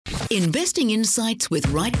Investing insights with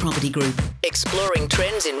Right Property Group, exploring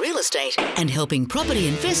trends in real estate and helping property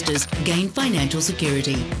investors gain financial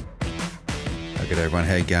security. G'day everyone,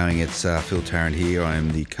 how you going? It's Phil Tarrant here. I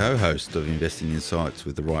am the co-host of Investing Insights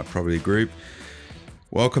with the Right Property Group.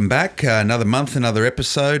 Welcome back. Another month, another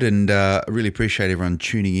episode, and I really appreciate everyone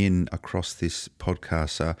tuning in across this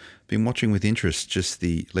podcast. Been watching with interest just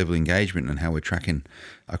the level of engagement and how we're tracking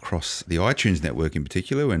across the iTunes network in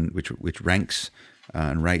particular, and which ranks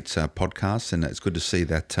and rates podcasts, and it's good to see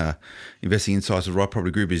that Investing Insights of the Right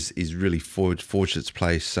Property Group is really forged its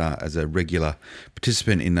place as a regular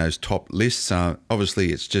participant in those top lists.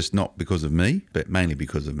 Obviously, it's just not because of me, but mainly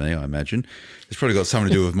because of me, I imagine. It's probably got something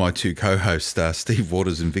to do with my two co-hosts, Steve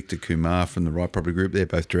Waters and Victor Kumar from the Right Property Group. They're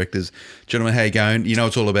both directors. Gentlemen, how you going? You know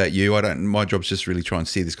it's all about you. My job's just really try and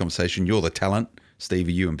steer this conversation. You're the talent, Steve,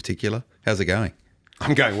 you in particular. How's it going?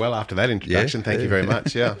 I'm going well after that introduction. Thank you very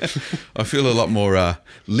much. Yeah, I feel a lot more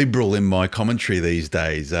liberal in my commentary these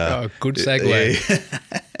days. Good segue.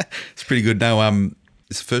 Yeah. It's pretty good. No,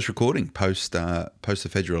 it's the first recording post the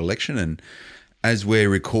federal election, and as we're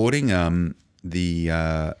recording, there's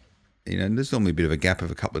normally a bit of a gap of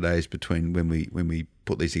a couple of days between when we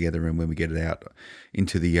put these together and when we get it out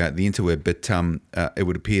into the interweb. But it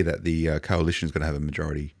would appear that the coalition is going to have a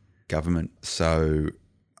majority government, so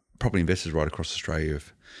property investors right across Australia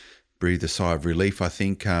have breathed a sigh of relief. I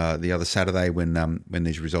think the other Saturday when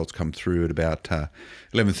these results come through at about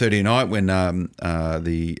 11:30 at night, when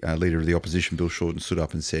the leader of the opposition, Bill Shorten, stood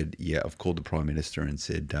up and said, "Yeah, I've called the Prime Minister and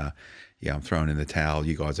said, yeah, I'm throwing in the towel.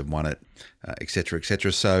 You guys have won it, etc.,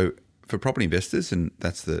 etc." So for property investors, and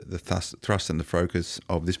that's the thrust and the focus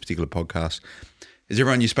of this particular podcast, is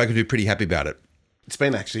everyone you've spoken to pretty happy about it? It's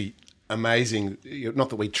been actually amazing.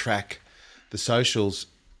 Not that we track the socials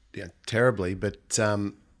terribly, but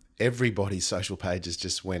everybody's social pages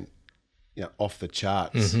just went off the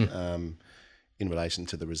charts in relation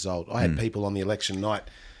to the result. I had people on the election night,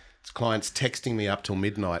 clients texting me up till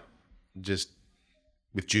midnight just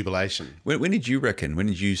with jubilation. When did you reckon? When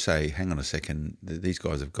did you say, hang on a second, these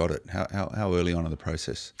guys have got it? How early on in the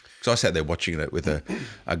process? Because I sat there watching it with a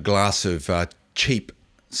glass of cheap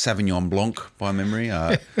Sauvignon Blanc by memory,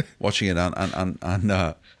 watching it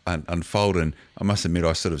unfold, and I must admit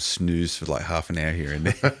I sort of snoozed for like half an hour here and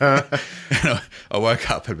there. And I woke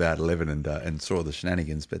up at about 11 and saw the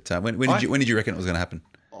shenanigans. But when did you reckon it was going to happen?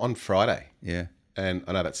 On Friday. Yeah. And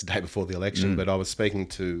I know that's the day before the election, but I was speaking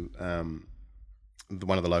to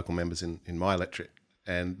one of the local members in my electorate,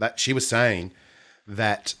 and that she was saying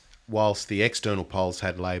that whilst the external polls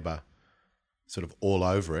had Labor sort of all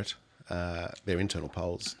over it, their internal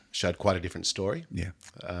polls showed quite a different story. Yeah.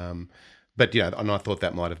 But, and I thought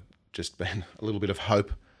that might have just been a little bit of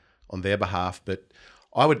hope on their behalf. But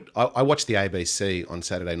I watched the ABC on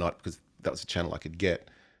Saturday night because that was the channel I could get.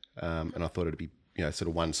 And I thought it'd be, sort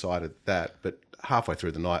of one-sided that. But halfway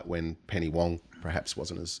through the night, when Penny Wong perhaps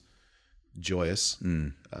wasn't as joyous,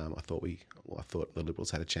 I thought the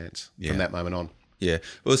Liberals had a chance from that moment on. Yeah.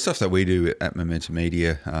 Well, the stuff that we do at Momentum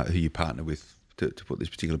Media, who you partner with to put this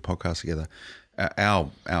particular podcast together,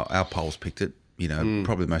 our polls picked it.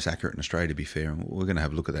 Probably the most accurate in Australia, to be fair, and we're going to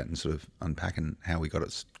have a look at that and sort of unpacking how we got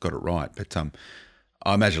it right. But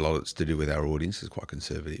I imagine a lot of it's to do with our audience is quite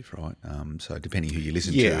conservative, right? So depending who you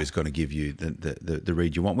listen to is going to give you the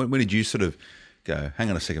read you want. When did you sort of go, hang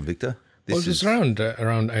on a second, Victor? It was around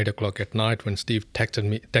 8 o'clock at night when Steve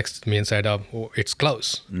texted me and said, it's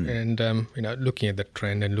close. And, looking at the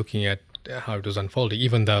trend and looking at how it was unfolding,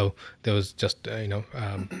 even though there was just,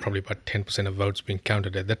 probably about 10% of votes being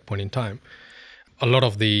counted at that point in time. A lot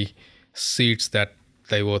of the seats that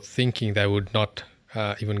they were thinking they would not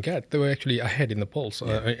even get, they were actually ahead in the polls,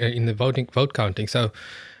 in the vote counting. So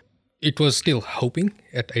it was still hoping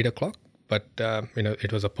at 8 o'clock, but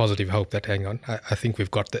it was a positive hope that, hang on, I think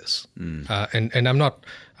we've got this. And I'm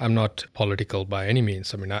not political by any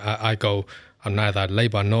means. I mean, I'm neither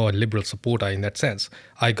Labor nor a Liberal supporter in that sense.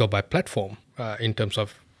 I go by platform in terms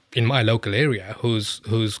of in my local area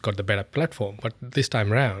who's got the better platform. But this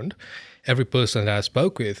time around, every person that I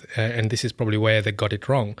spoke with, and this is probably where they got it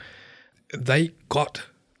wrong, they got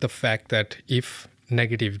the fact that if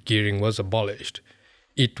negative gearing was abolished,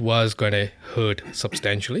 it was going to hurt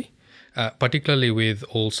substantially, particularly with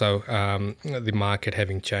also the market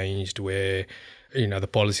having changed where, the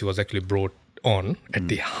policy was actually brought on at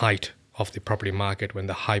the height of the property market when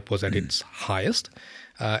the hype was at its highest.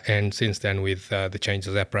 And since then, with the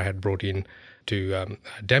changes APRA had brought in to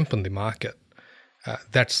dampen the market,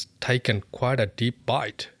 that's taken quite a deep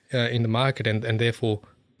bite in the market, and therefore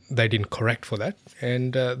they didn't correct for that,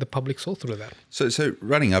 and the public saw through that. So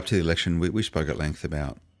running up to the election, we spoke at length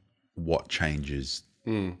about what changes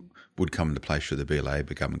would come into place should there be a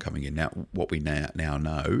Labor government coming in. Now, what we now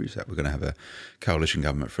know is that we're going to have a coalition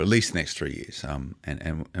government for at least the next 3 years.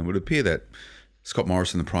 And it would appear that Scott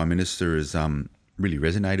Morrison, the Prime Minister, has really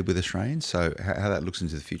resonated with Australians. So how that looks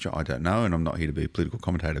into the future, I don't know, and I'm not here to be a political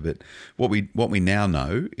commentator. But what we now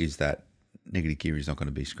know is that negative gearing is not going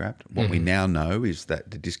to be scrapped. What we now know is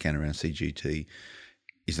that the discount around CGT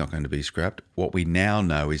is not going to be scrapped. What we now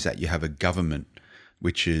know is that you have a government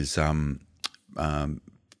which is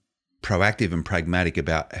proactive and pragmatic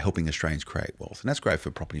about helping Australians create wealth. And that's great for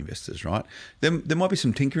property investors, right? There might be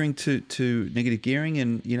some tinkering to negative gearing,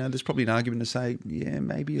 and, there's probably an argument to say,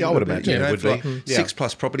 maybe. I would imagine it would be.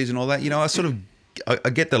 6+ properties and all that. I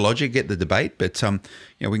get the logic, get the debate, but,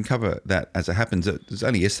 we can cover that as it happens. It was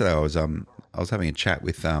only yesterday I was having a chat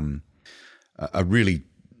with a really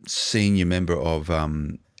senior member of,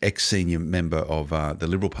 ex-senior member of the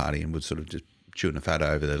Liberal Party, and was sort of just chewing a fat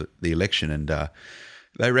over the election, and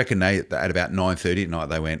they reckon at about 9:30 at night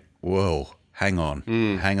they went, whoa, hang on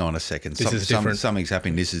a second. This is different. Something's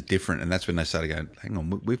happening. This is different. And that's when they started going, hang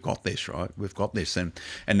on, we've got this, right? We've got this. And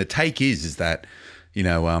the take is that, they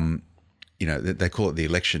call it the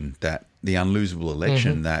election, that the unlosable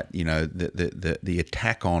election, that, the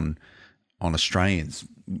attack on Australians,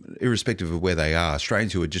 irrespective of where they are,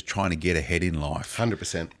 Australians who are just trying to get ahead in life.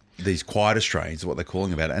 100%. These quiet Australians, what they're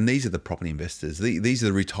calling about it. And these are the property investors. These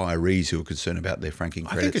are the retirees who are concerned about their franking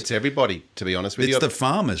credits. I think it's everybody, to be honest with you. It's the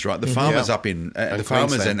farmers, right? The farmers up in the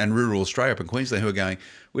farmers and rural Australia up in Queensland who are going,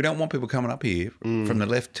 we don't want people coming up here from the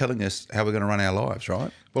left telling us how we're going to run our lives,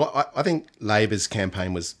 right? Well, I think Labor's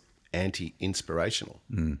campaign was anti-inspirational,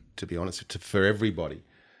 to be honest, for everybody.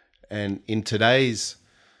 And in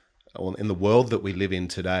the world that we live in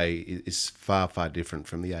today is far, far different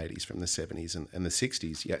from the 80s, from the 70s and the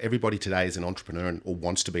 60s. Yeah, everybody today is an entrepreneur or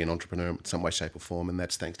wants to be an entrepreneur in some way, shape or form, and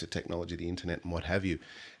that's thanks to technology, the internet and what have you.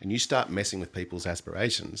 And you start messing with people's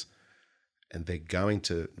aspirations and they're going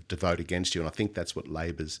to vote against you. And I think that's what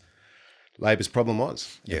Labor's problem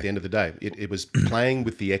was at the end of the day. It was playing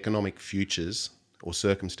with the economic futures or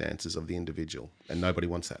circumstances of the individual, and nobody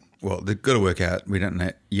wants that. Well, they've got to work out. We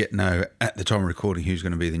don't yet know at the time of recording who's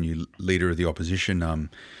going to be the new leader of the opposition. There's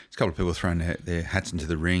a couple of people throwing their hats into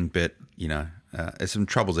the ring, but, there's some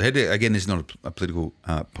troubles ahead. Again, this is not a political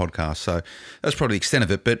podcast, so that's probably the extent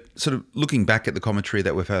of it. But sort of looking back at the commentary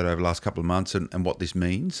that we've heard over the last couple of months and what this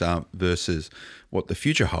means versus what the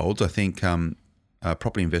future holds, I think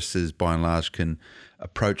property investors, by and large, can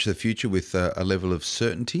approach the future with a level of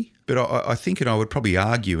certainty. But I think, and I would probably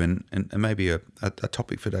argue, and maybe a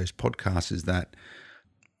topic for today's podcast, is that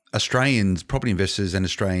Australians, property investors and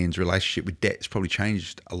Australians' relationship with debt has probably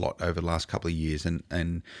changed a lot over the last couple of years.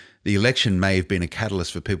 And the election may have been a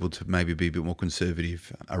catalyst for people to maybe be a bit more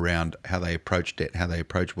conservative around how they approach debt, how they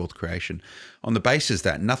approach wealth creation, on the basis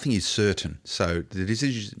that nothing is certain. So the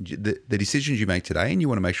decisions you make today, and you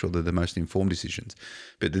want to make sure they're the most informed decisions,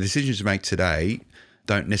 but the decisions you make today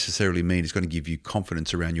don't necessarily mean it's going to give you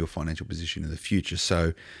confidence around your financial position in the future.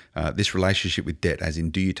 So this relationship with debt, as in,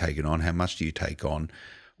 do you take it on? How much do you take on?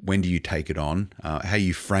 When do you take it on? How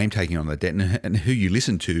you frame taking on the debt, and who you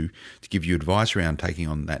listen to give you advice around taking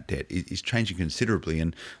on that debt is changing considerably.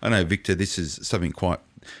 And I know, Victor, this is something quite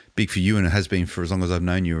big for you, and it has been for as long as I've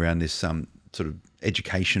known you, around this sort of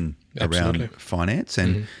education around finance.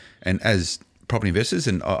 And as property investors,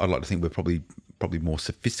 and I'd like to think we're probably more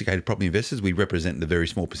sophisticated property investors, we represent the very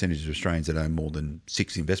small percentage of Australians that own more than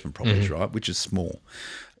 6 investment properties, right? Which is small.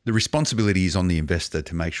 The responsibility is on the investor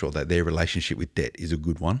to make sure that their relationship with debt is a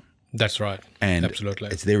good one. That's right. And absolutely,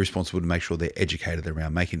 it's their responsibility to make sure they're educated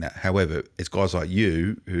around making that. However, it's guys like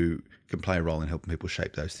you who can play a role in helping people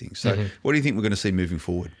shape those things. So what do you think we're going to see moving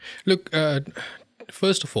forward? Look,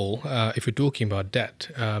 first of all, if you're talking about debt,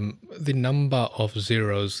 the number of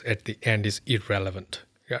zeros at the end is irrelevant.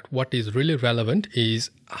 What is really relevant is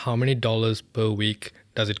how many dollars per week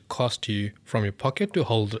does it cost you from your pocket to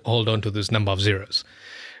hold on to this number of zeros.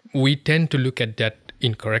 We tend to look at debt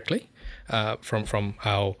incorrectly from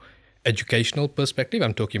our educational perspective.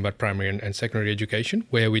 I'm talking about primary and secondary education,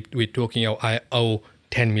 where we're talking, I owe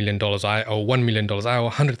 $10 million, I owe $1 million, I owe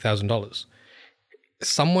 $100,000.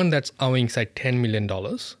 Someone that's owing, say, $10 million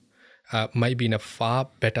might be in a far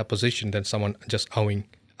better position than someone just owing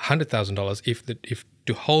 $100,000 if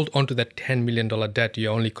to hold onto that $10 million debt,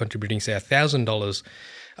 you're only contributing, say, $1,000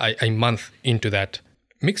 a month into that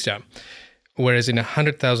mixture. Whereas in a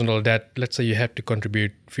 $100,000 debt, let's say you have to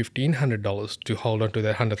contribute $1,500 to hold on to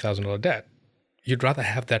that $100,000 debt. You'd rather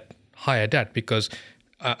have that higher debt because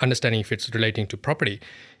understanding if it's relating to property.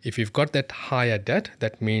 If you've got that higher debt,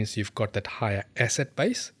 that means you've got that higher asset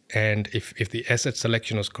base. And if the asset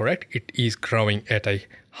selection is correct, it is growing at a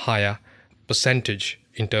higher percentage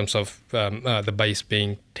in terms of the base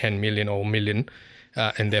being 10 million or million.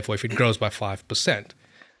 And therefore, if it grows by 5%,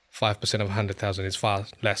 5% of 100,000 is far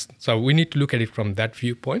less. So we need to look at it from that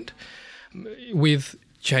viewpoint. With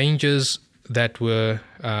changes that were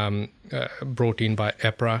brought in by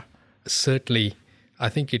APRA, certainly I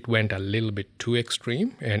think it went a little bit too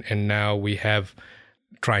extreme, and now we have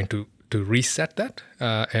trying to reset that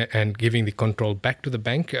and giving the control back to the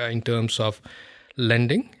bank in terms of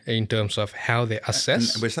lending, in terms of how they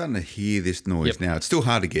assess. And we're starting to hear this noise now. It's still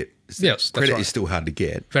hard to get. Yes, credit that's right. is still hard to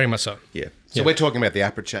get. Very much so. Yeah. So we're talking about the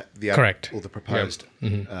APRA, Correct. or the proposed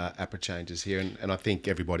APRA changes here, and I think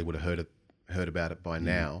everybody would have heard about it by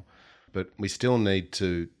now, but we still need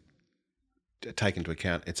to take into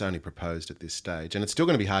account it's only proposed at this stage, and it's still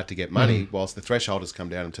going to be hard to get money whilst the threshold has come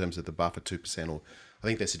down in terms of the buffer 2%, or I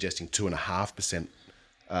think they're suggesting 2.5%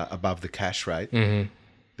 above the cash rate.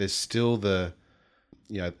 There's still the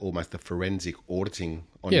almost the forensic auditing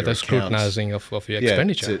on your the accounts. scrutinising of your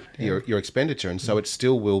expenditure. Your expenditure, and so it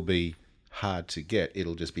still will be hard to get.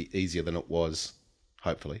 It'll just be easier than it was,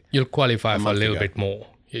 hopefully. You'll qualify for a little bit more.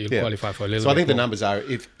 You'll qualify for a little bit more. So I think the numbers are,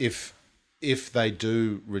 if they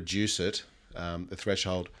do reduce it, the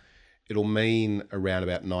threshold, it'll mean around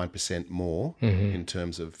about 9% more in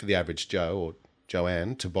terms of, for the average Joe or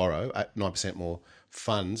Joanne to borrow, at 9% more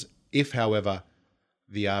funds. If, however,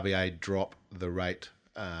 the RBA drop the rate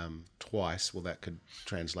twice, well, that could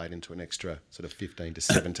translate into an extra sort of 15 to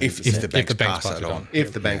 17%. If the banks pass it on.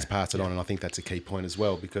 If the banks pass it on, and I think that's a key point as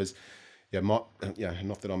well, because not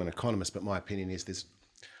that I'm an economist, but my opinion is this: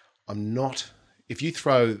 if you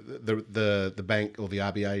throw the bank or the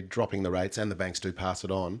RBA dropping the rates and the banks do pass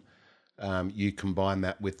it on, you combine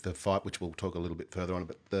that with the 5%, which we'll talk a little bit further on,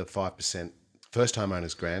 but the 5% first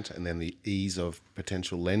homeowners grant and then the ease of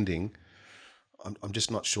potential lending. I'm just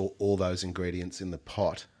not sure all those ingredients in the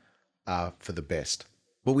pot are for the best.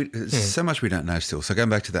 Well, there's so much we don't know still. So going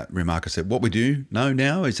back to that remark I said, what we do know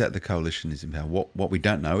now is that the coalition is in power. What we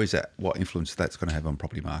don't know is that what influence that's going to have on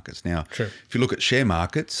property markets. Now, if you look at share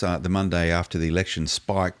markets, the Monday after the election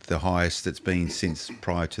spiked the highest it's been since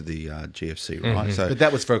prior to the GFC, right? So, but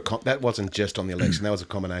that was that wasn't just on the election. That was a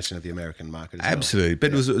combination of the American market as absolutely. well.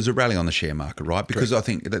 But it was a rally on the share market, right? Because I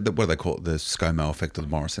think, what do they call it? The ScoMo effect of the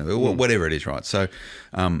Morrison, whatever it is, right? So,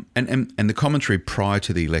 and the commentary prior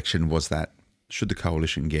to the election was that, should the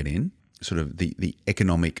coalition get in, sort of the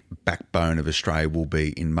economic backbone of Australia will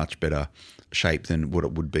be in much better shape than what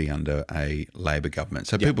it would be under a Labor government.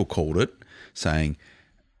 So people called it, saying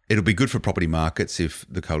it'll be good for property markets if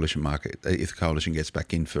the coalition gets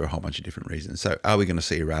back in for a whole bunch of different reasons. So are we going to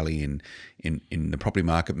see a rally in the property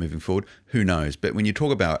market moving forward? Who knows? But when you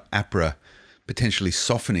talk about APRA potentially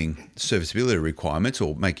softening serviceability requirements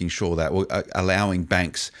or making sure that, or allowing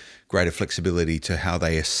banks greater flexibility to how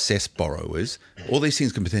they assess borrowers, all these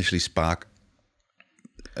things can potentially spark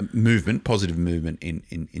a movement, positive movement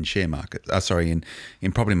in share markets.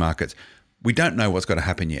 In property markets. We don't know what's going to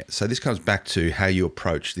happen yet. So this comes back to how you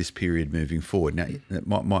approach this period moving forward. Now,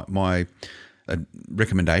 my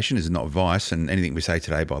recommendation is not advice, and anything we say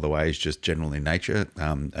today, by the way, is just general in nature.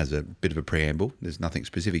 As a bit of a preamble, there's nothing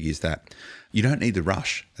specific. Is that you don't need to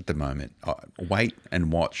rush at the moment. Wait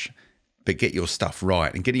and watch. But get your stuff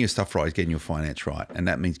right. And getting your stuff right is getting your finance right. And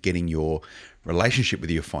that means getting your relationship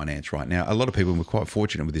with your finance right. Now, a lot of people, we're quite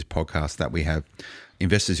fortunate with this podcast that we have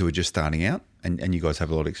investors who are just starting out. And you guys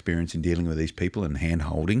have a lot of experience in dealing with these people and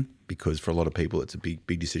hand-holding, because for a lot of people, it's a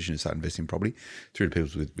big decision to start investing in property, through to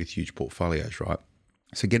people with huge portfolios, right?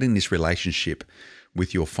 So getting this relationship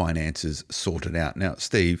with your finances sorted out. Now,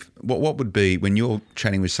 Steve, what would be, when you're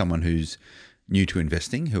chatting with someone who's new to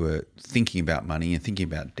investing, who are thinking about money and thinking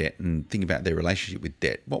about debt and thinking about their relationship with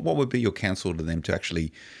debt, what would be your counsel to them to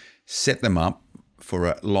actually set them up for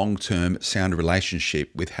a long-term sound relationship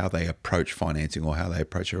with how they approach financing or how they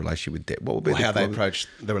approach a relationship with debt? What would be how they approach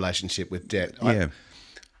the relationship with debt?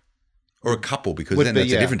 Or a couple, because then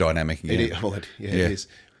that's a different dynamic again. It is.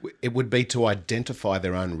 It would be to identify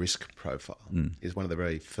their own risk profile is one of the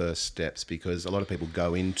very first steps, because a lot of people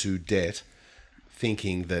go into debt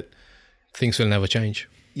thinking that things will never change.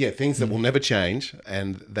 Yeah, things that will never change,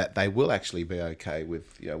 and that they will actually be okay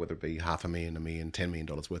with, whether it be $500,000, $1 million, $10 million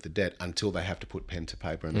worth of debt, until they have to put pen to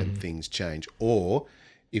paper and then things change. Or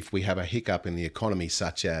if we have a hiccup in the economy,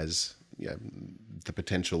 such as the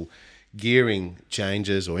potential gearing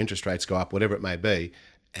changes or interest rates go up, whatever it may be,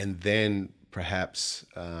 and then perhaps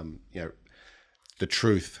the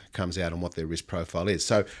truth comes out on what their risk profile is.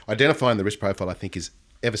 So identifying the risk profile, I think, is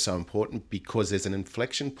ever so important because there's an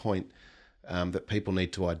inflection point that people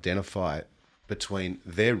need to identify between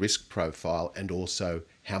their risk profile and also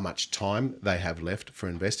how much time they have left for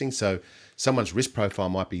investing. So someone's risk profile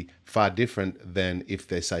might be far different than if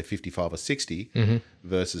they're, say, 55 or 60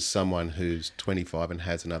 versus someone who's 25 and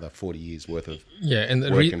has another 40 years worth of and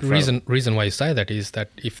the reason why you say that is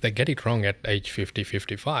that if they get it wrong at age 50,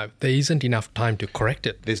 55, there isn't enough time to correct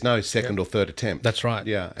it. There's no second or third attempt. That's right.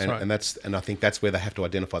 Yeah, and I think that's where they have to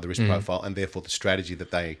identify the risk profile and therefore the strategy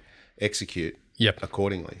that they execute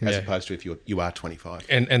accordingly, as opposed to if you are 25.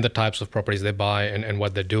 And the types of properties they buy and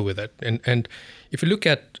what they do with it. And if you look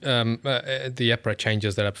at the APRA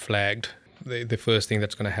changes that are flagged, the first thing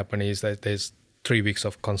that's going to happen is that there's 3 weeks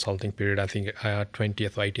of consulting period. I think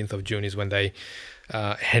 20th or 18th of June is when they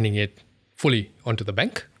handing it fully onto the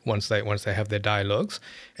bank once they have their dialogues.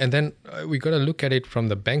 And then we got to look at it from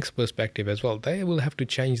the bank's perspective as well. They will have to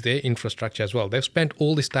change their infrastructure as well. They've spent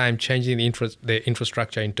all this time changing their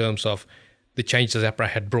infrastructure in terms of the changes APRA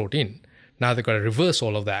had brought in. Now they've got to reverse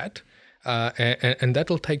all of that, and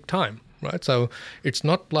that'll take time, right? So it's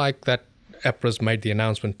not like that APRA's made the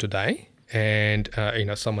announcement today and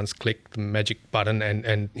someone's clicked the magic button and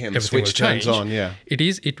everything the switch will change. Turns on. Yeah,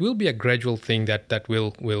 it will be a gradual thing that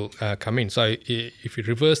will come in. So if you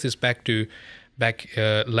reverse this back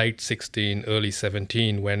late 16, early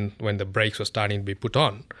 17, when the brakes were starting to be put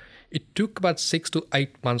on, it took about 6 to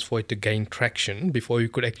 8 months for it to gain traction before you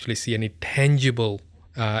could actually see any tangible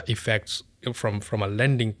effects from a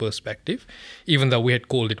lending perspective, even though we had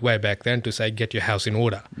called it way back then to say, get your house in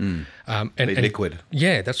order. And liquid.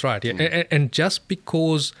 Yeah, that's right. Yeah. And just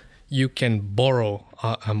because you can borrow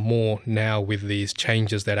more now with these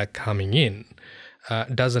changes that are coming in,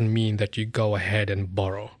 doesn't mean that you go ahead and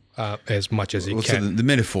borrow as much as you can. So the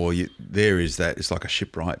metaphor there is that it's like a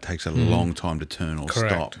ship, right? It takes a long time to turn or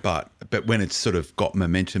stop. But when it's sort of got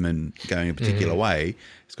momentum and going a particular way,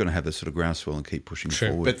 it's going to have the sort of groundswell and keep pushing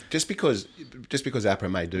forward. But just because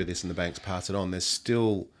APRA may do this and the banks pass it on, there's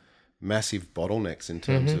still massive bottlenecks in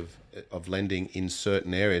terms of lending in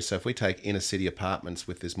certain areas. So if we take inner city apartments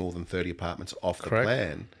with there's more than 30 apartments off the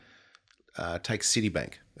plan, take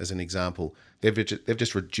Citibank as an example. They've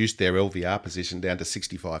just reduced their LVR position down to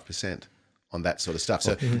 65% on that sort of stuff.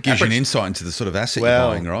 So it gives you an insight into the sort of asset you're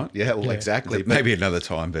buying, right? Yeah, exactly. Maybe another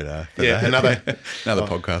time, but another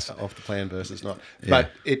podcast. Off the plan versus not. Yeah.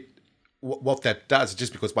 But what that does,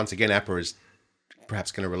 just because once again APRA is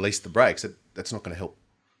perhaps going to release the brakes, that's not going to help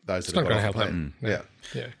those that are got off the plan.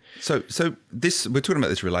 Yeah. So this we're talking about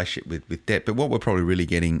this relationship with debt, but what we're probably really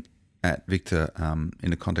getting at, Victor,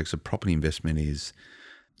 in the context of property investment is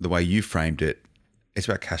the way you framed it. It's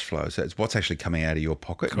about cash flow. So it's what's actually coming out of your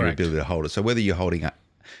pocket and your ability to hold it. So whether you're holding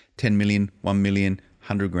 10 million, 1 million,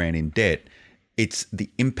 100 grand in debt, it's the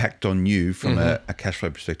impact on you from a cash flow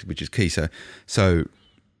perspective, which is key. So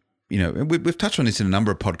we've touched on this in a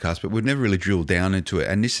number of podcasts, but we've never really drilled down into it.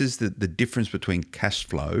 And this is the difference between cash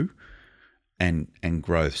flow and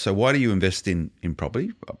growth. So why do you invest in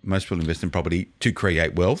property? Most people invest in property to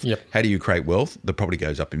create wealth. Yep. How do you create wealth? The property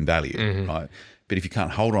goes up in value, right? But if you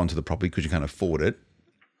can't hold on to the property because you can't afford it,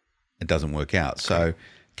 it doesn't work out. So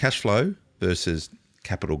cash flow versus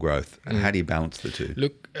capital growth. How do you balance the two?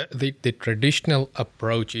 Look, the traditional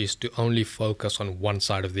approach is to only focus on one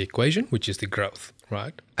side of the equation, which is the growth,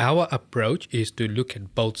 right? Our approach is to look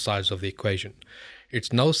at both sides of the equation.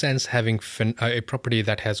 It's no sense having a property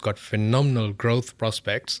that has got phenomenal growth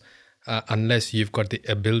prospects unless you've got the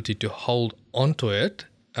ability to hold onto it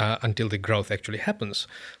until the growth actually happens.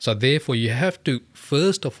 So therefore, you have to,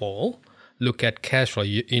 first of all, look at cash flow.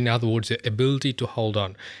 In other words, the ability to hold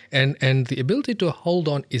on. And the ability to hold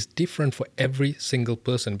on is different for every single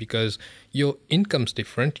person because your income's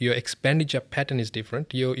different, your expenditure pattern is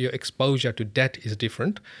different, your exposure to debt is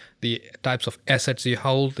different, the types of assets you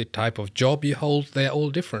hold, the type of job you hold, they're all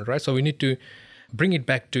different, right? So we need to bring it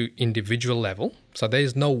back to individual level. So there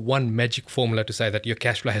is no one magic formula to say that your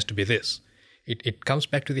cash flow has to be this. It comes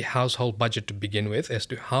back to the household budget to begin with as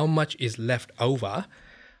to how much is left over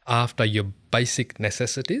after your basic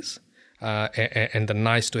necessities and the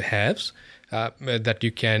nice to haves that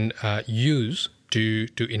you can use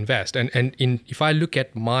to invest. And if I look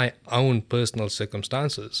at my own personal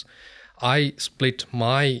circumstances, I split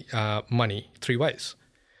my money 3 ways.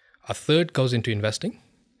 A third goes into investing,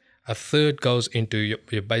 a third goes into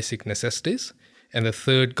your basic necessities, and the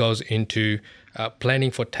third goes into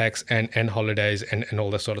planning for tax and holidays and all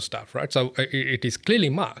that sort of stuff, right? So it is clearly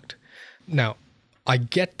marked. Now, I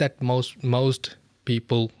get that most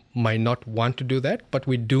people might not want to do that, but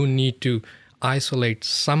we do need to isolate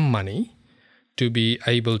some money to be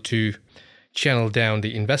able to channel down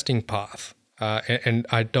the investing path And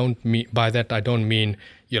I don't mean by that, I don't mean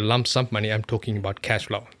your lump sum money. I'm talking about cash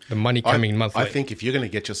flow, the money coming monthly. I think if you're going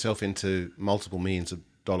to get yourself into multiple millions of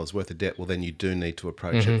dollars worth of debt, well, then you do need to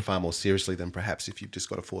approach it far more seriously than perhaps if you've just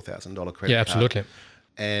got a $4,000 credit card. Yeah, absolutely.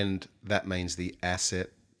 And that means the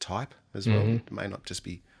asset type as well. It may not just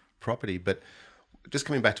be property, but just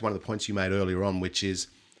coming back to one of the points you made earlier on, which is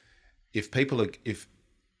if people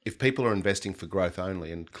are investing for growth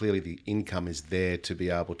only, and clearly the income is there to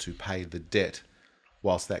be able to pay the debt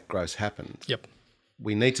whilst that growth happens, Yep.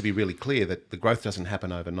 we need to be really clear that the growth doesn't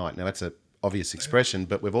happen overnight. Now, that's an obvious expression,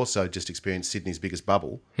 but we've also just experienced Sydney's biggest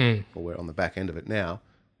bubble, or we're on the back end of it now,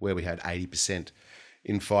 where we had 80%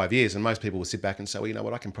 in 5 years. And most people will sit back and say, well, you know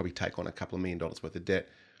what, I can probably take on a couple of $1 million worth of debt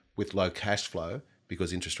with low cash flow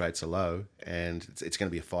because interest rates are low, and it's going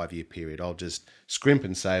to be a 5-year period. I'll just scrimp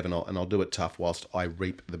and save, and I'll do it tough whilst I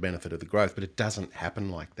reap the benefit of the growth. But it doesn't happen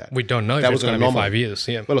like that. We don't know if it's going to be 5 years.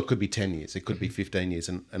 Yeah. Well, it could be 10 years. It could be 15 years.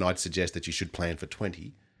 And I'd suggest that you should plan for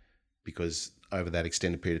 20, because over that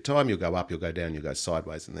extended period of time, you'll go up, you'll go down, you'll go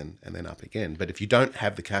sideways, and then up again. But if you don't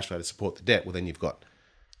have the cash flow to support the debt, well, then you've got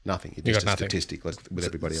nothing. You're just a statistic with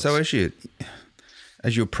everybody else. So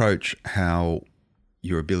as you approach how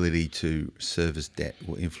your ability to service debt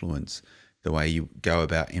will influence the way you go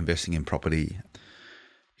about investing in property,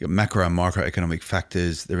 your macro and microeconomic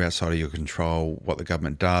factors, they're outside of your control, what the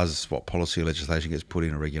government does, what policy or legislation gets put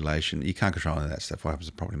in, or regulation. You can't control any of that stuff. What happens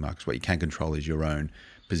in property markets? What you can control is your own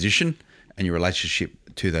position and your relationship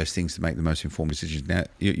to those things to make the most informed decisions. Now,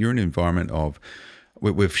 you're in an environment of,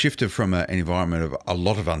 we've shifted from an environment of a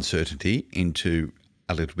lot of uncertainty into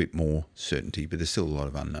a little bit more certainty, but there's still a lot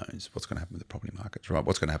of unknowns. What's going to happen with the property markets, right?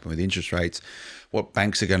 What's going to happen with interest rates, what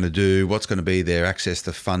banks are going to do, what's going to be their access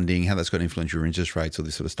to funding, how that's going to influence your interest rates, all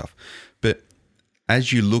this sort of stuff. But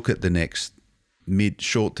as you look at the next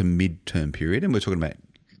short to mid-term period, and we're talking about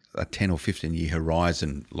a 10 or 15-year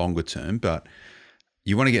horizon longer term, but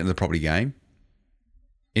you want to get into the property game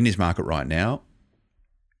in this market right now.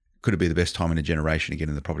 Could it be the best time in a generation to get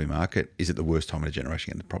in the property market? Is it the worst time in a generation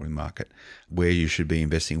to get in the property market? Where you should be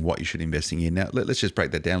investing, what you should be investing in. Now, let's just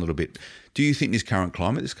break that down a little bit. Do you think this current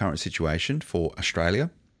climate, this current situation for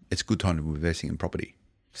Australia, it's a good time to be investing in property?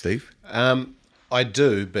 Steve? I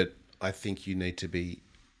do, but I think you need to be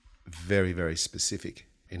very, very specific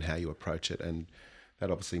in how you approach it. And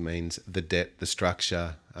that obviously means the debt, the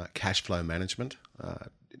structure, cash flow management,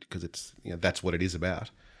 because it's, that's what it is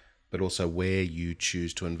about. But also where you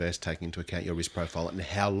choose to invest, taking into account your risk profile and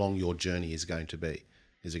how long your journey is going to be.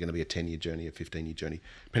 Is it going to be a 10-year journey, a 15-year journey,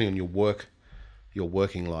 depending on your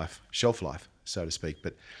working life, shelf life, so to speak.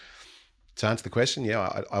 But to answer the question,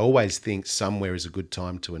 I always think somewhere is a good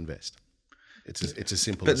time to invest. It's as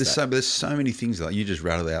simple as that. But there's so many things, like you just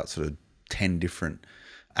rattled out sort of 10 different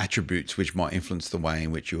attributes which might influence the way in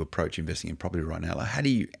which you approach investing in property right now. Like how do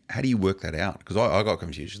you work that out? Because I got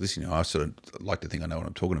confused. Listen, I sort of like to think I know what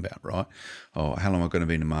I'm talking about, right? Oh, how long am I going to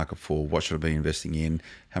be in the market for? What should I be investing in?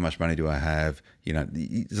 How much money do I have?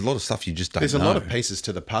 There's a lot of stuff you just don't know. There's a lot of pieces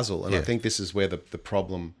to the puzzle, and I think this is where the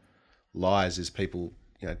problem lies, is people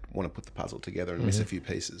want to put the puzzle together and miss a few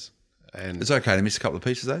pieces. And it's okay to miss a couple of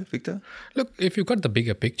pieces though, Victor? Look, if you've got the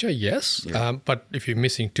bigger picture, yes. Yeah. But if you're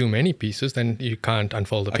missing too many pieces, then you can't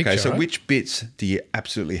unfold the picture. Okay, so right? which bits do you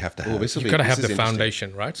absolutely have to have? You've got to have the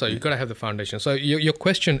foundation, right? So you've got to have the foundation. So your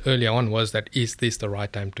question earlier on was that, is this the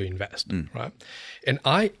right time to invest, right? And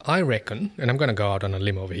I reckon, and I'm going to go out on a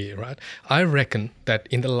limb over here, right? I reckon that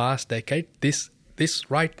in the last decade, this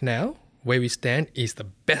right now, where we stand, is the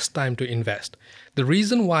best time to invest. The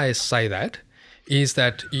reason why I say that is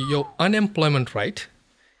that your unemployment rate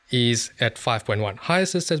is at 5.1.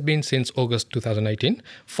 Highest it has been since August 2018.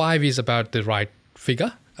 5 is about the right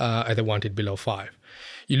figure. I want it below 5.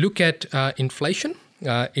 You look at inflation.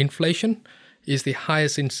 Inflation is the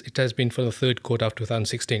highest since it has been for the third quarter of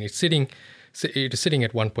 2016. It is sitting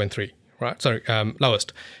at 1.3. Right, sorry,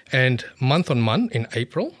 lowest. And month on month, in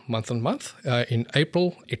April,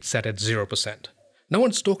 it sat at 0%. No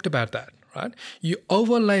one's talked about that, right? You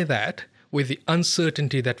overlay that with the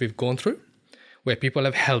uncertainty that we've gone through, where people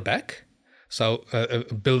have held back. So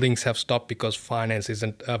buildings have stopped because finance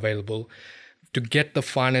isn't available. To get the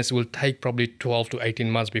finance will take probably 12 to 18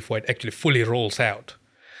 months before it actually fully rolls out.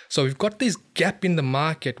 So we've got this gap in the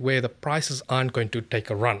market where the prices aren't going to take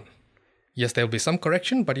a run. Yes, there'll be some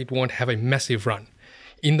correction, but it won't have a massive run.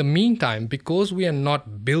 In the meantime, because we are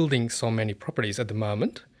not building so many properties at the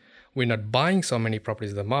moment, we're not buying so many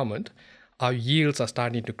properties at the moment, our yields are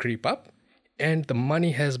starting to creep up, and the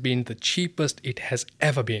money has been the cheapest it has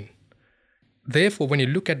ever been. Therefore, when you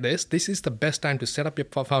look at this is the best time to set up your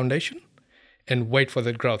foundation and wait for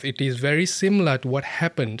the growth. It is very similar to what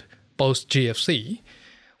happened post GFC,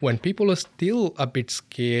 when people are still a bit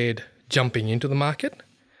scared jumping into the market,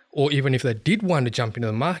 or even if they did want to jump into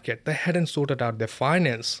the market, they hadn't sorted out their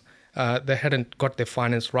finance. They hadn't got their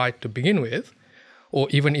finance right to begin with. Or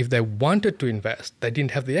even if they wanted to invest, they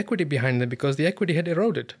didn't have the equity behind them because the equity had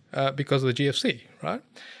eroded because of the GFC, right?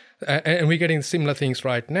 And we're getting similar things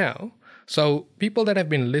right now. So people that have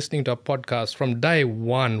been listening to our podcast from day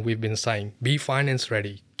one, we've been saying, be finance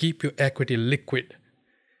ready, keep your equity liquid.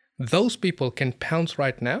 Those people can pounce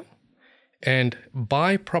right now and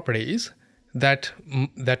buy properties that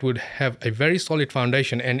would have a very solid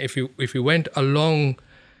foundation. And if you went along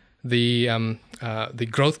the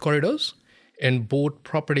growth corridors and bought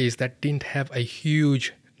properties that didn't have a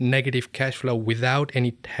huge negative cash flow without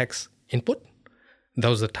any tax input,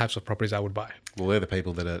 those are the types of properties I would buy. Well, they're the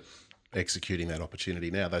people that are executing that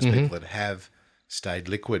opportunity now, those people that have stayed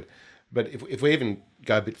liquid. But if we even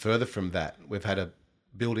go a bit further from that, we've had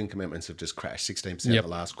building commitments have just crashed 16% the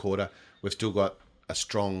last quarter. We've still got a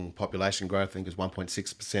strong population growth, I think is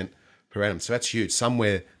 1.6% per annum. So that's huge.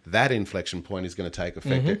 Somewhere that inflection point is going to take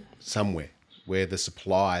effect somewhere where the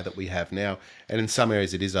supply that we have now, and in some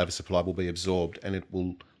areas it is oversupply, will be absorbed and it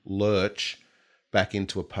will lurch back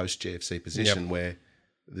into a post-GFC position where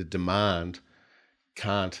the demand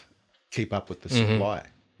can't keep up with the supply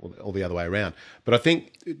or the other way around. But I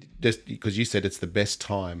think, just because you said it's the best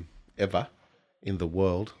time ever in the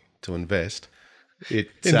world to invest, in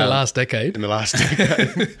the last decade. In the last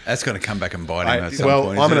decade. That's going to come back and bite him at some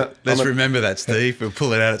point. Let's remember that, Steve. We'll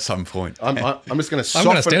pull it out at some point. I'm just going to soften.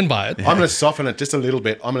 I'm going to stand by it. I'm going to soften it just a little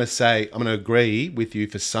bit. I'm going to say, I'm going to agree with you.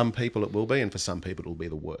 For some people it will be, and for some people it will be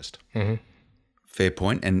the worst. Fair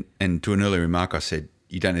point. And to an earlier remark, I said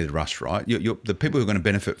you don't need to rush, right? The people who are going to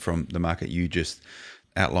benefit from the market you just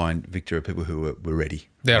outlined, Victor, are people who were ready.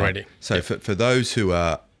 They're ready. So for those who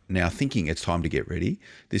are now thinking it's time to get ready,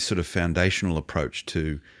 this sort of foundational approach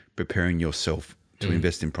to preparing yourself to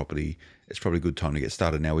invest in property, it's probably a good time to get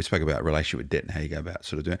started. Now, we spoke about relationship with debt and how you go about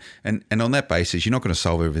sort of doing it. And on that basis, you're not going to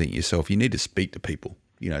solve everything yourself. You need to speak to people,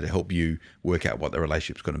 to help you work out what the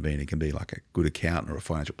relationship's going to be. And it can be like a good accountant or a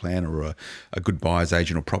financial planner or a good buyer's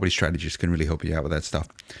agent or property strategist can really help you out with that stuff.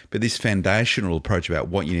 But this foundational approach about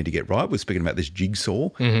what you need to get right, we're speaking about this jigsaw.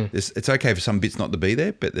 It's okay for some bits not to be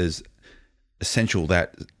there, but there's essential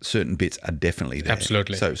that certain bits are definitely there.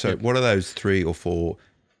 Absolutely. So what are those 3 or 4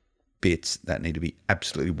 bits that need to be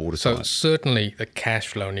absolutely watertight? So certainly the cash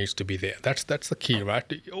flow needs to be there. That's the key, right?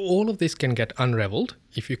 All of this can get unraveled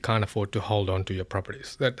if you can't afford to hold on to your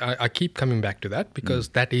properties. That I keep coming back to that because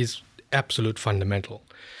that is absolute fundamental.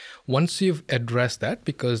 Once you've addressed that,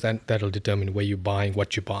 because that'll determine where you're buying,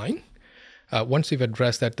 what you're buying. Once you've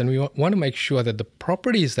addressed that, then we want to make sure that the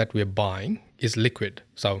properties that we're buying is liquid.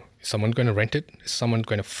 So is someone going to rent it? Is someone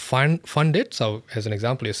going to fund it? So as an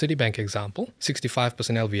example, your Citibank example, 65%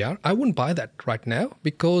 LVR. I wouldn't buy that right now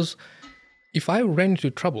because if I run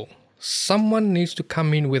into trouble, someone needs to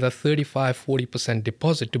come in with a 35-40%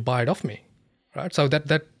 deposit to buy it off me, right? So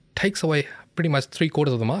that takes away pretty much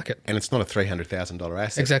 3/4 of the market. And it's not a $300,000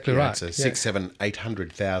 asset. Exactly right. It's a $600,000,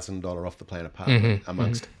 $700,000, off the plan apartment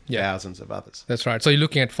amongst thousands of others. That's right. So you're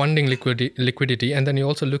looking at funding liquidity, and then you're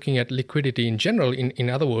also looking at liquidity in general. In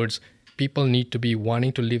other words, people need to be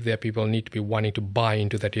wanting to live there. People need to be wanting to buy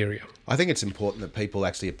into that area. I think it's important that people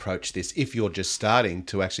actually approach this, if you're just starting,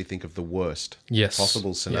 to actually think of the worst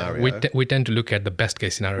possible scenario. Yeah. We tend to look at the best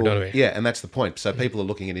case scenario, don't we? Yeah, and that's the point. So people are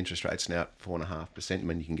looking at interest rates now at 4.5%. I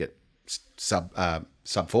mean, you can get sub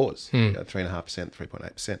 4s, 3.5%,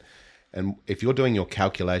 3.8%. And if you're doing your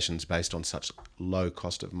calculations based on such low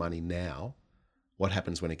cost of money now, what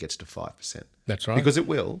happens when it gets to 5%? That's right. Because it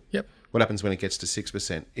will. Yep. What happens when it gets to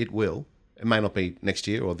 6%? It will. It may not be next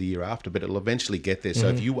year or the year after, but it'll eventually get there. So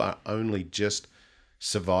if you are only just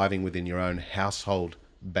surviving within your own household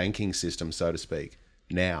banking system, so to speak,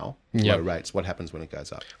 now, low rates, what happens when it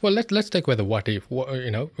goes up? Well, let's take away the what if.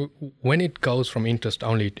 When it goes from interest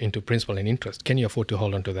only into principal and interest, can you afford to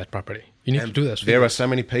hold on to that property? You need to do that. There are so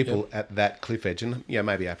many people at that cliff edge, and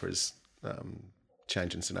maybe APRA's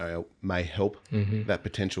change in scenario may help that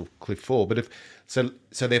potential cliff fall. But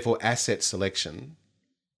therefore, asset selection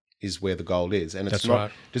is where the gold is, and it's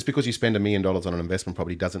not just because you spend $1 million on an investment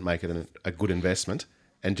property doesn't make it a good investment,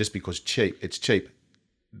 and just because it's cheap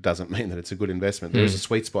doesn't mean that it's a good investment. There is a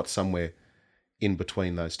sweet spot somewhere in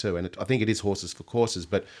between those two. And I think it is horses for courses.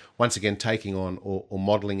 But once again, taking on or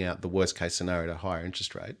modelling out the worst case scenario at a higher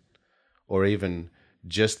interest rate, or even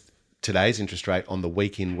just today's interest rate on the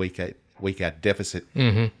week in, week out deficit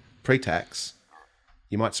pre-tax,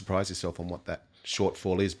 you might surprise yourself on what that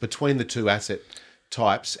shortfall is between the two asset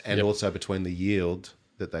types and also between the yield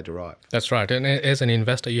that they derive. That's right. And as an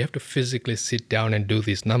investor, you have to physically sit down and do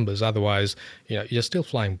these numbers. Otherwise, you're still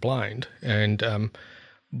flying blind. And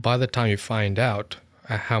by the time you find out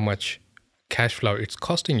how much cash flow it's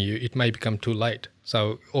costing you, it may become too late.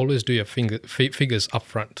 So always do your figures up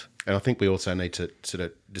front. And I think we also need to sort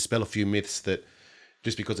of dispel a few myths that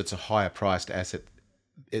just because it's a higher priced asset,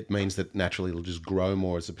 it means that naturally it'll just grow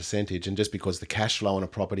more as a percentage. And just because the cash flow on a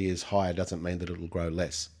property is higher doesn't mean that it'll grow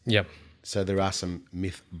less. Yep. So there are some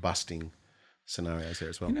myth-busting scenarios there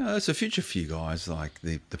as well. There's a future for you guys, like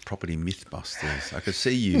the property myth-busters. I could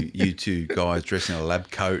see you two guys dressed in a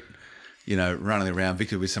lab coat, running around,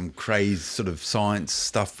 Victor, with some crazy sort of science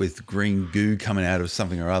stuff with green goo coming out of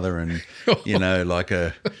something or other and, like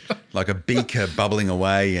a beaker bubbling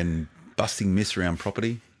away and busting myths around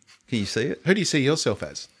property. Can you see it? Who do you see yourself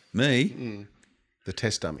as? Me? The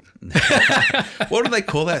test dummy. What do they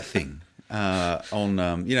call that thing on,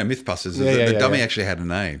 Mythbusters? Yeah, the dummy actually had a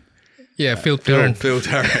name. Yeah, Phil Tarrant. Phil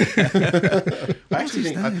Tarrant.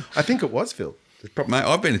 I think it was Phil. Mate,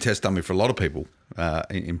 I've been a test dummy for a lot of people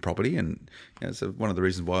in property, and it's one of the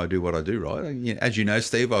reasons why I do what I do, right? As you know,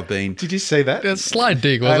 Steve, I've been... Did you see that? That's slight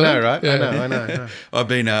dig, wasn't it? I know, right? Yeah. I know.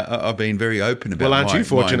 I've been very open about aren't you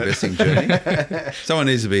fortunate? my investing journey. Someone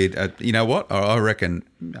needs to be... you know what? I reckon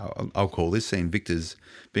I'll call this, seeing Victor's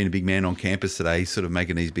being a big man on campus today, sort of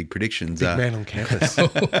making these big predictions. Big man on campus.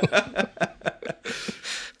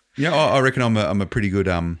 I reckon I'm a pretty good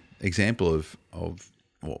example of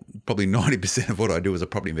probably 90% of what I do as a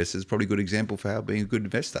property investor is probably a good example for how being a good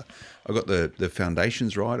investor. I've got the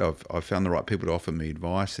foundations right. I've found the right people to offer me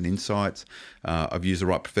advice and insights. I've used the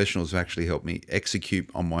right professionals to actually help me execute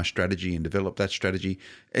on my strategy and develop that strategy.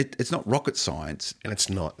 It's not rocket science. And it's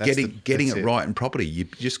not. Getting it right in property. You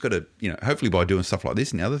just got to, hopefully by doing stuff like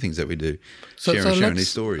this and the other things that we do, sharing these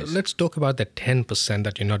stories. Let's talk about the 10%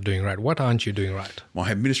 that you're not doing right. What aren't you doing right?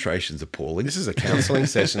 My administration's appalling. This is a counselling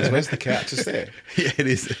session. Where's the couch? It's there. Yeah, it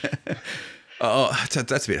is.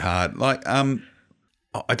 That's a bit hard. Like,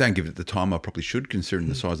 I don't give it the time I probably should, considering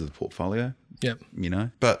the size of the portfolio. Yep.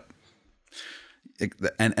 But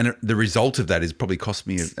and the result of that is probably cost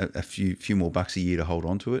me a few more bucks a year to hold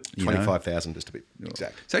on to it. 25,000 just to be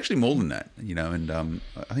exact. It's actually more than that, and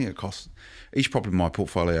I think it costs each property in my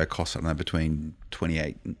portfolio costs, I don't know, between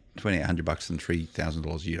 $2,800 and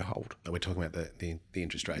 $3,000 a year to hold. We're talking about the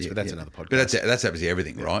interest rates, but that's another podcast. But that's obviously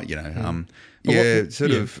everything, right?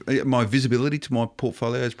 My visibility to my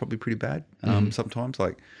portfolio is probably pretty bad. Sometimes,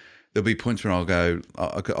 like, there'll be points when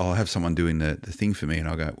I'll have someone doing the thing for me, and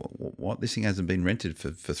I'll go, what? This thing hasn't been rented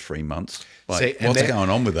for 3 months. Like, what's going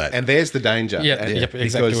on with that? And there's the danger. Yep,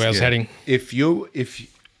 exactly where I was heading. If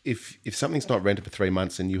something's not rented for 3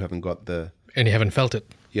 months and you haven't got and you haven't felt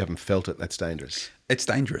it. You haven't felt it. That's dangerous. It's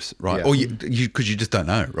dangerous, right? Yeah. Or because you just don't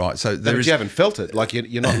know, right? So if you haven't felt it, like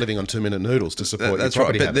you're not living on 2-minute noodles to support that's your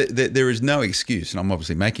property. Right. But there is no excuse, and I'm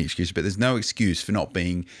obviously making excuses, but there's no excuse for not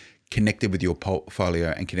being connected with your portfolio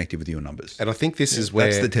and connected with your numbers. And I think this is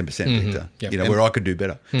where... That's the 10%, Victor. Yep. Where I could do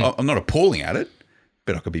better. I'm not appalling at it,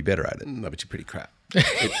 but I could be better at it. No, but you're pretty crap.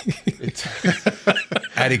 It's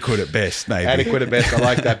adequate at best, maybe. Adequate at best. I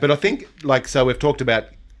like that. But I think, so we've talked about,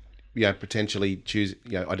 potentially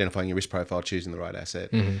identifying your risk profile, choosing the right asset,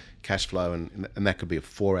 cash flow, and that could be a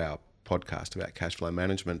 4-hour podcast about cash flow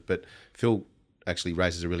management. But Phil actually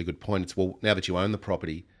raises a really good point. It's, now that you own the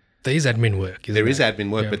property, there is admin work. There is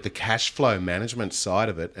admin work, but the cash flow management side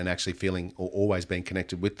of it and actually feeling or always being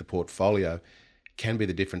connected with the portfolio can be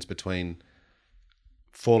the difference between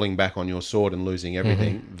falling back on your sword and losing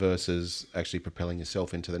everything versus actually propelling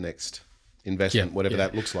yourself into the next investment, whatever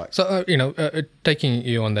that looks like. So, taking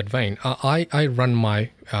you on that vein, I run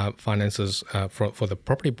my finances for the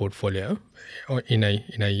property portfolio in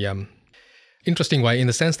a interesting way, in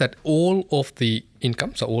the sense that all of the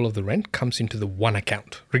income, so all of the rent, comes into the one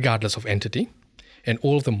account, regardless of entity, and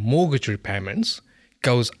all of the mortgage repayments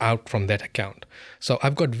goes out from that account. So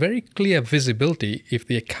I've got very clear visibility if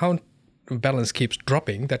the account balance keeps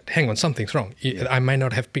dropping, that hang on, something's wrong. I might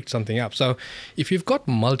not have picked something up. So if you've got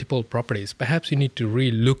multiple properties, perhaps you need to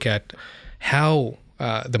re-look at how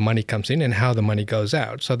the money comes in and how the money goes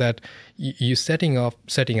out, so that you're setting up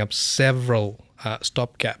several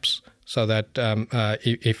stopgaps, so that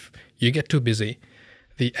if you get too busy,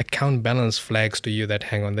 the account balance flags to you that,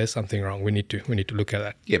 hang on, there's something wrong. We need to look at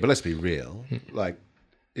that. Yeah, but let's be real. Like,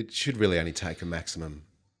 it should really only take a maximum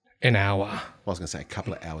an hour. I was going to say a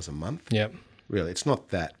couple of hours a month. Yeah. Really, it's not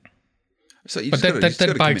that. So but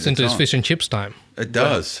that bites into fish and chips time. It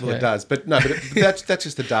does. Well, it does. But no, that's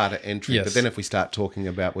just the data entry. Yes. But then if we start talking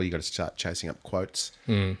about, you got to start chasing up quotes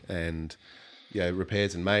and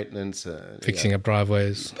repairs and maintenance, Fixing up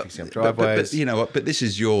driveways. fixing up driveways. But you know what? But this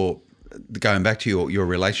is going back to your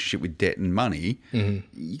relationship with debt and money.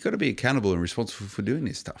 You've got to be accountable and responsible for doing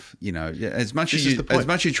this stuff. You know, as much as you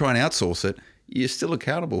try and outsource it, you're still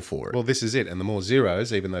accountable for it. Well, this is it. And the more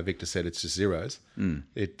zeros, even though Victor said it's just zeros,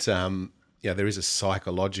 there is a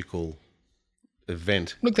psychological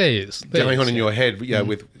event Look, there is. going on in your head,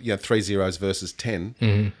 with 3 zeros versus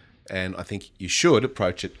 10. And I think you should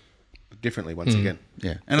approach it differently once again.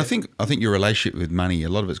 Yeah, and I think your relationship with money, a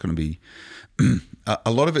lot of it's going to be,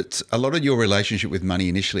 a lot of your relationship with money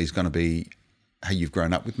initially is going to be how you've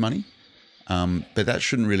grown up with money, but that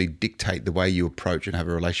shouldn't really dictate the way you approach and have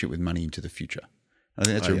a relationship with money into the future. I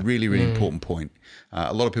think that's a really, really important point.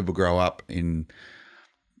 A lot of people grow up in,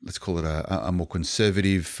 let's call it a more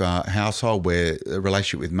conservative household where a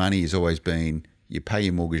relationship with money has always been you pay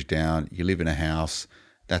your mortgage down, you live in a house.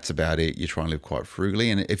 That's about it. You try and live quite frugally,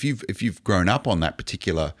 and if you've grown up on that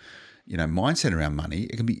particular, mindset around money,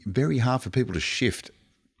 it can be very hard for people to shift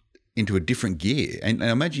into a different gear. And I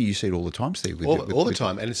imagine you see it all the time, Steve. All the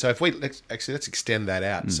time. And so let's extend that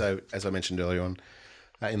out. So as I mentioned earlier on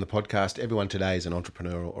in the podcast, everyone today is an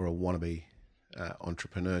entrepreneur or a wannabe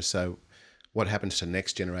entrepreneur. So what happens to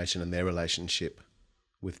next generation and their relationship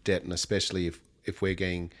with debt, and especially if we're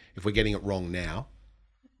getting it wrong now,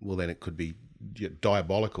 well, then it could be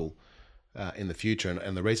diabolical in the future.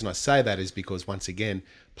 And the reason I say that is because, once again,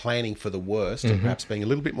 planning for the worst and perhaps being a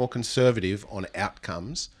little bit more conservative on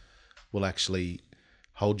outcomes will actually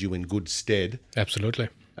hold you in good stead. Absolutely.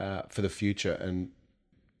 For the future. And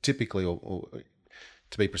typically, or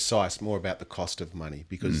to be precise, more about the cost of money,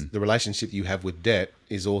 because the relationship you have with debt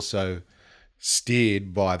is also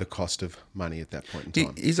steered by the cost of money at that point in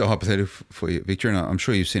time. Here's a hypothetical for you, Victor, and I'm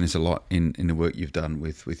sure you've seen this a lot in the work you've done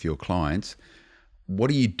with your clients. What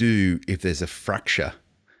do you do if there's a fracture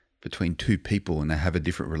between two people and they have a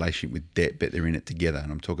different relationship with debt, but they're in it together?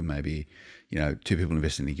 And I'm talking maybe, two people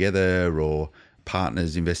investing together or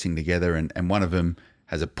partners investing together, and one of them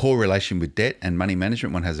has a poor relation with debt and money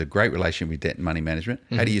management, one has a great relation with debt and money management.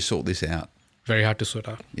 How do you sort this out? Very hard to sort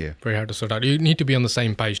out. Yeah. Very hard to sort out. You need to be on the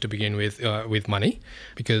same page to begin with money,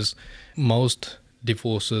 because most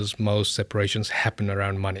divorces, most separations happen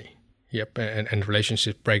around money. Yep. And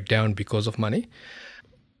relationships break down because of money.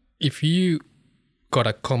 If you got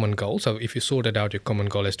a common goal, so if you sorted out your common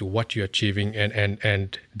goal as to what you're achieving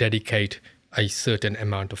and dedicate a certain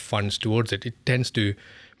amount of funds towards it, it tends to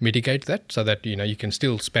mitigate that so that, you can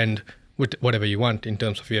still spend with whatever you want in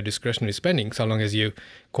terms of your discretionary spending, so long as you're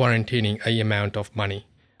quarantining a amount of money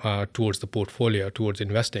towards the portfolio, towards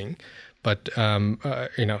investing. But,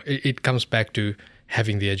 it comes back to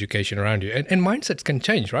having the education around you. And mindsets can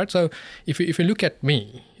change, right? So if you look at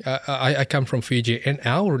me, I come from Fiji, and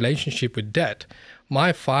our relationship with debt,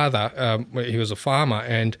 my father, he was a farmer,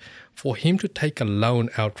 and for him to take a loan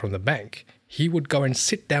out from the bank, he would go and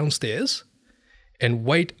sit downstairs and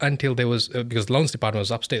wait until there was, because the loans department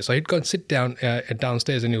was upstairs. So he'd go and sit down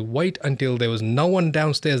downstairs, and he'd wait until there was no one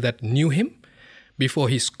downstairs that knew him before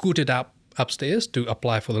he scooted upstairs to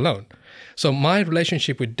apply for the loan. So my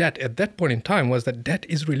relationship with debt at that point in time was that debt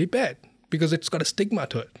is really bad because it's got a stigma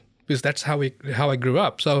to it, because that's how I grew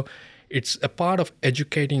up. So it's a part of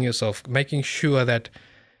educating yourself, making sure that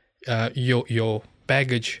your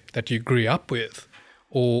baggage that you grew up with,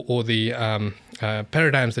 or the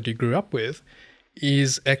paradigms that you grew up with,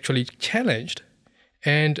 is actually challenged,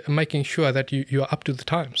 and making sure that you are up to the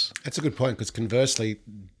times. That's a good point, because conversely,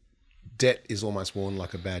 debt is almost worn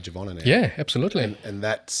like a badge of honor now. Yeah, absolutely. And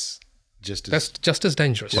that's just as... That's just as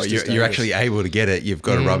dangerous. Well, you're actually able to get it. You've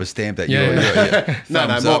got a rubber stamp that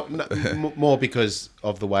more because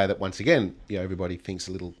of the way that, once again, everybody thinks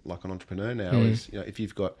a little like an entrepreneur now. Is if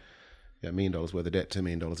you've got $1 million worth of debt, $2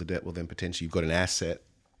 million of debt, well, then potentially you've got an asset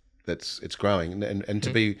it's growing. And to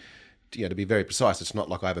be to be very precise, it's not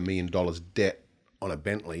like I have $1 million debt on a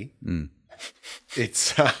Bentley.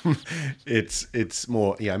 It's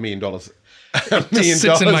more $1 million. Just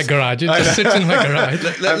sits in my garage. It just sits in my garage.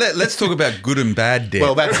 Let's talk about good and bad debt.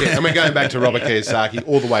 Well, that's it. I mean, going back to Robert Kiyosaki,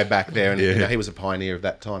 all the way back there, and he was a pioneer of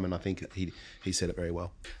that time, and I think he said it very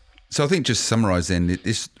well. So I think, just to summarise then,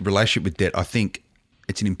 this relationship with debt, I think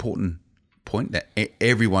it's an important point that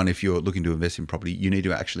everyone, if you're looking to invest in property, you need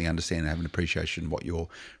to actually understand and have an appreciation what your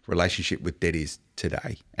relationship with debt is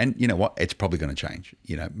today. And you know what? It's probably going to change.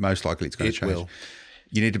 Most likely it's going to change. Will.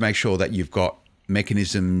 You need to make sure that you've got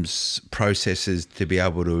mechanisms, processes to be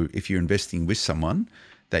able to, if you're investing with someone,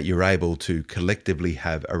 that you're able to collectively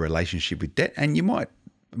have a relationship with debt. And it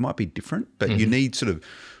might be different, but you need sort of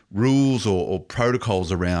rules or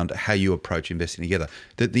protocols around how you approach investing together.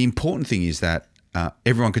 The important thing is that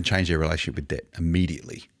everyone can change their relationship with debt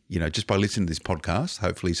immediately. Just by listening to this podcast,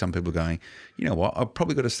 hopefully some people are going, you know what, I've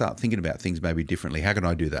probably got to start thinking about things maybe differently. How can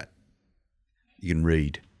I do that? You can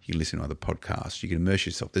read, you can listen to other podcasts, you can immerse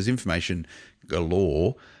yourself. There's information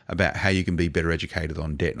galore about how you can be better educated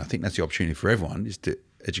on debt. And I think that's the opportunity for everyone, is to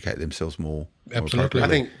educate themselves more. Absolutely. I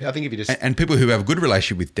think if you just and people who have a good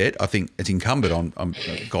relationship with debt, I think it's incumbent on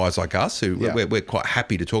guys like us who we're quite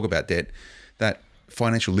happy to talk about debt, that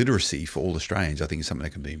financial literacy for all Australians, I think, is something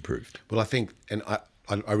that can be improved. Well, I think, and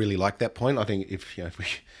I really like that point. I think if I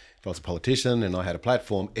was a politician and I had a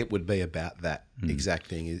platform, it would be about that exact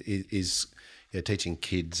thing. Is teaching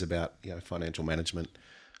kids about financial management,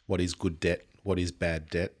 what is good debt, what is bad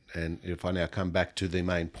debt, and if I now come back to the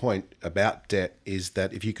main point about debt, is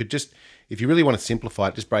that if you really want to simplify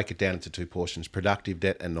it, just break it down into two portions: productive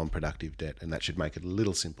debt and non-productive debt, and that should make it a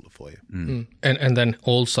little simpler for you. And then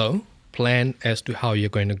also plan as to how you're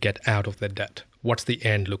going to get out of the debt. What's the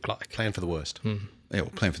end look like? Plan for the worst. Yeah,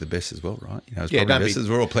 well, plan for the best as well, right? As property investors,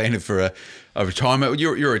 we're all planning for a retirement.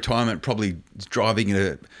 Your retirement probably driving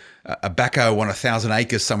in a backhoe on 1,000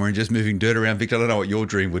 acres somewhere and just moving dirt around. Victor, I don't know what your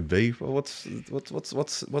dream would be. Well, what's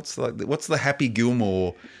the Happy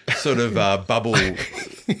Gilmore sort of bubble thing?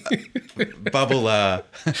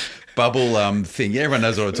 Yeah, everyone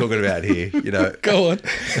knows what I'm talking about here. Go on.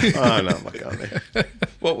 Oh no, I'm not going there.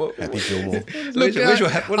 What Happy Gilmore? Look, where's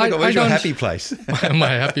your happy place? My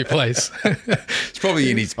happy place. It's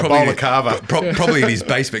probably in his bowl of Carver. Probably in his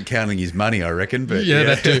basement counting his money, I reckon. But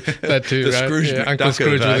that too. The right? Scrooge Uncle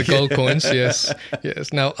Scrooge with the McDuck gold coins. Yes.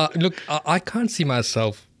 Now, look, I can't see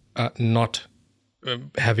myself not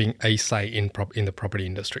having a say in the property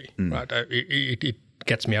industry. Right? It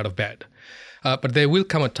gets me out of bed. But there will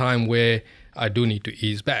come a time where I do need to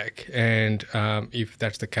ease back, and if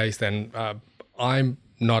that's the case, then I'm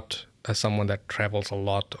not someone that travels a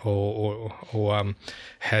lot or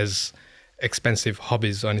has expensive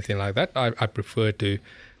hobbies or anything like that. I prefer to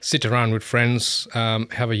sit around with friends,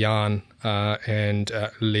 have a yarn, and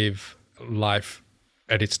live life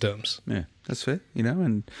at its terms. Yeah, that's fair,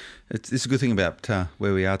 and it's a good thing about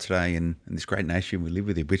where we are today and this great nation we live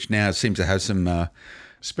with, which now seems to have some...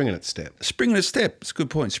 Spring in its step. Spring in its step. It's a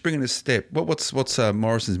good point. Spring in its step. What's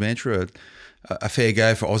Morrison's mantra? A fair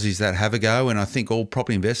go for Aussies that have a go, and I think all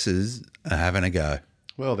property investors are having a go.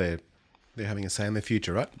 Well, they're having a say in their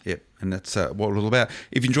future, right? Yep, and that's what we're all about.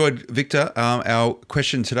 If you enjoyed, Victor, our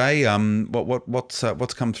question today,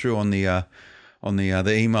 what's come through on the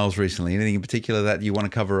emails recently? Anything in particular that you want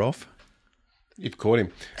to cover off? You've caught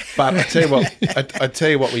him. But I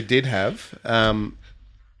tell you what, we did have.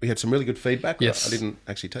 We had some really good feedback. Yes. I didn't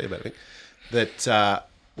actually tell you about it. That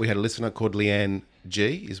we had a listener called Leanne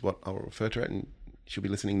G, is what I'll refer to her, and she'll be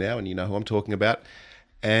listening now, and you know who I'm talking about.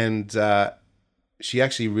 And she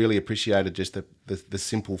actually really appreciated just the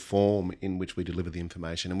simple form in which we deliver the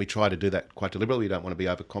information. And we try to do that quite deliberately. We don't want to be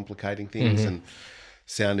overcomplicating things and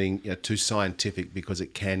sounding too scientific, because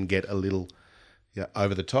it can get a little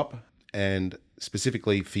over the top. And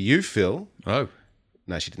specifically for you, Phil. Oh.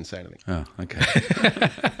 No, she didn't say anything. Oh, okay.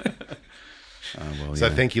 So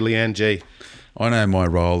thank you, Leanne G. I know my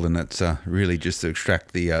role, and that's really just to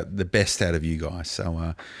extract the best out of you guys. So,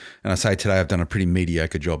 and I say today I've done a pretty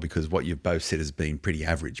mediocre job, because what you've both said has been pretty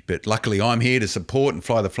average. But luckily, I'm here to support and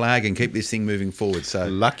fly the flag and keep this thing moving forward. So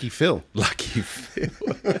lucky Phil. Lucky Phil.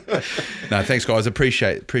 No, thanks, guys.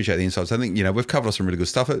 Appreciate the insights. I think we've covered off some really good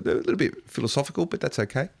stuff. A little bit philosophical, but that's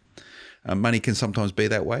okay. Money can sometimes be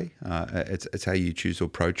that way. It's how you choose to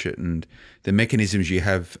approach it, and the mechanisms you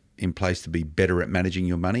have in place to be better at managing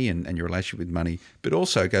your money and your relationship with money. But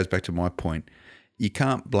also, it goes back to my point, you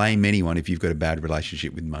can't blame anyone if you've got a bad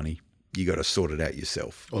relationship with money. You got to sort it out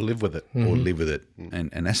yourself. Or live with it. Or live with it.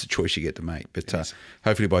 And that's a choice you get to make. But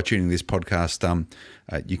hopefully by tuning this podcast,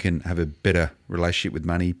 you can have a better relationship with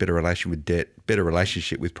money, better relationship with debt, better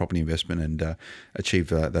relationship with property investment, and achieve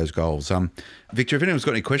those goals. Victor, if anyone's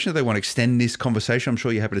got any questions, they want to extend this conversation, I'm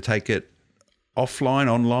sure you're happy to take it offline,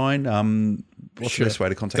 online. What's the best way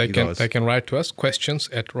to contact you guys? They can write to us,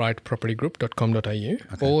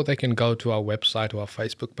 questions@rightpropertygroup.com.au, or they can go to our website or our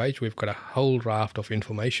Facebook page. We've got a whole raft of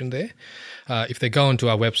information there. If they go onto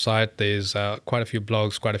our website, there's quite a few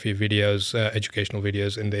blogs, quite a few videos, educational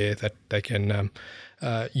videos in there that they can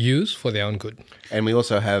use for their own good. And we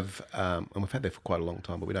also have, and we've had that for quite a long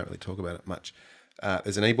time, but we don't really talk about it much.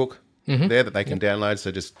 There's an ebook there that they can download. So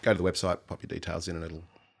just go to the website, pop your details in, and it'll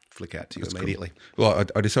flick out to you immediately. Cool. Well,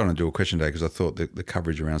 I decided to do a question day because I thought the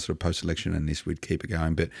coverage around sort of post-election and this would keep it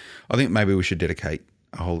going. But I think maybe we should dedicate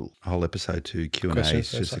a whole episode to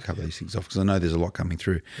Q&As, just to cover these things off, because I know there's a lot coming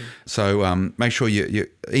through. So make sure you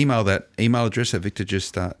email that email address that Victor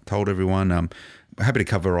just told everyone. happy to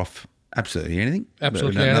cover off absolutely anything.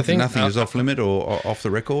 Absolutely anything. Nothing is off limit or off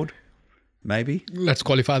the record. Maybe. Let's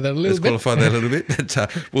qualify that a little bit. Let's qualify that a little bit.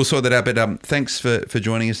 But, we'll sort that out. But thanks for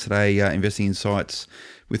joining us today, Investing Insights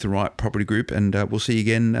with the Right Property Group. And we'll see you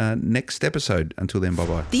again next episode. Until then,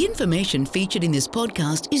 bye-bye. The information featured in this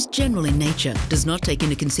podcast is general in nature, does not take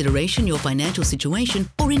into consideration your financial situation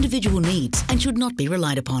or individual needs, and should not be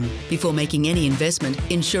relied upon. Before making any investment,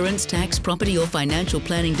 insurance, tax, property or financial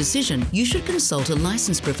planning decision, you should consult a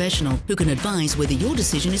licensed professional who can advise whether your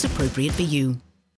decision is appropriate for you.